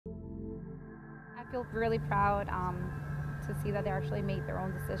feel really proud to see that they actually made their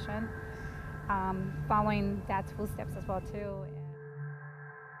own decision, following Dad's footsteps as well too.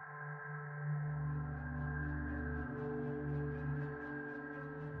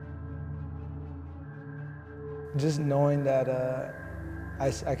 Just knowing that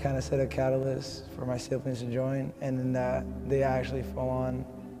I kind of set a catalyst for my siblings to join, and then that they actually full on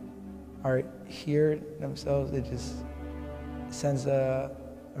are here themselves, it just sends a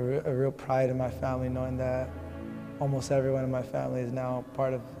real pride in my family, knowing that almost everyone in my family is now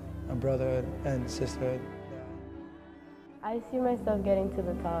part of a brotherhood and sisterhood. I see myself getting to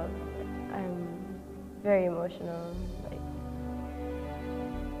the top. I'm very emotional. Like,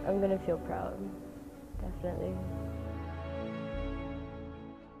 I'm gonna feel proud, definitely.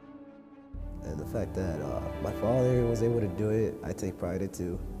 And the fact that my father was able to do it, I take pride in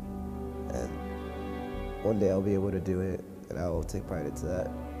too. And one day I'll be able to do it, and I'll take pride into that.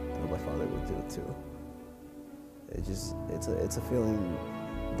 And my father will do it too. It's a feeling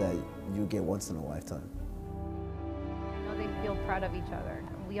that you get once in a lifetime. I know they feel proud of each other.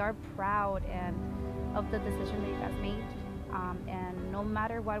 We are proud and of the decision that you guys made. And no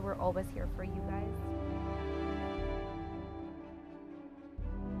matter what, we're always here for you guys.